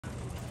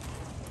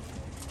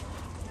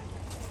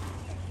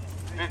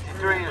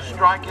53 is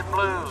Striking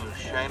Blues.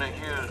 Shayna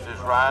Hughes is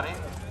riding.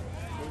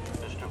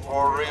 Mr.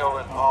 For Real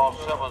and Paul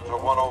Simmons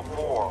are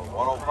 104.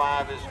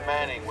 105 is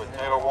Manning with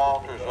Taylor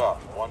Walters up.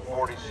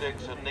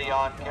 146 is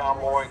Neon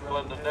Cowboy and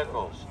Glenda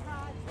Nichols.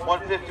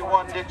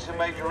 151 Dixie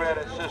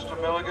Majorette and Sister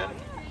Milligan.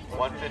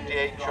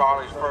 158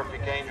 Charlie's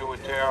Perfect Angel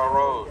with Tara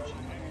Rhodes.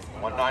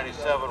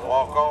 197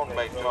 Walk On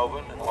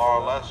Beethoven and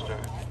Laura Lester.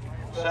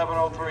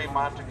 703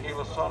 My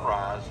Tequila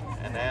Sunrise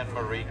and Anne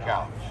Marie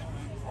Couch.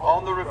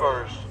 On the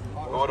reverse,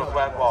 go to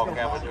flat ball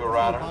amateur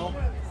riders.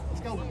 Let's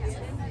go.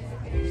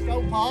 Let's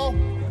go, Paul.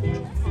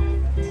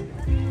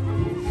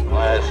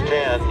 Class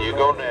 10, you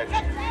go next.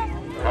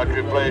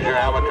 Country Pleasure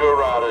amateur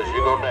riders,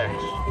 you go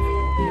next.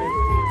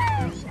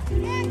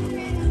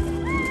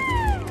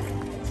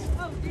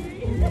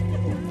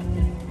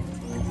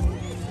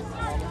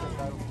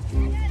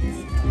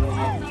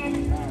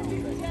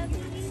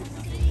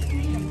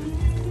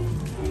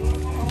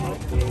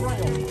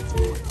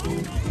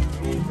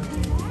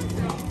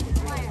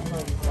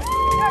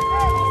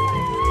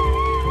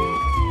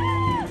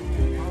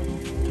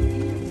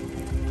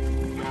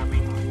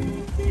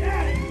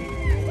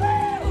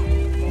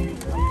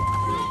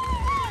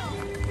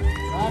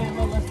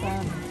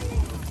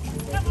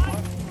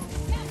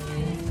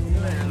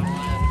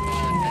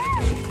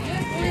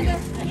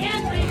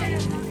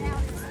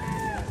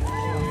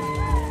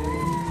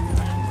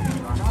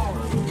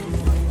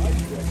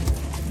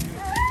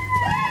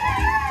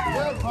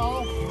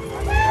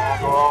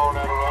 Go on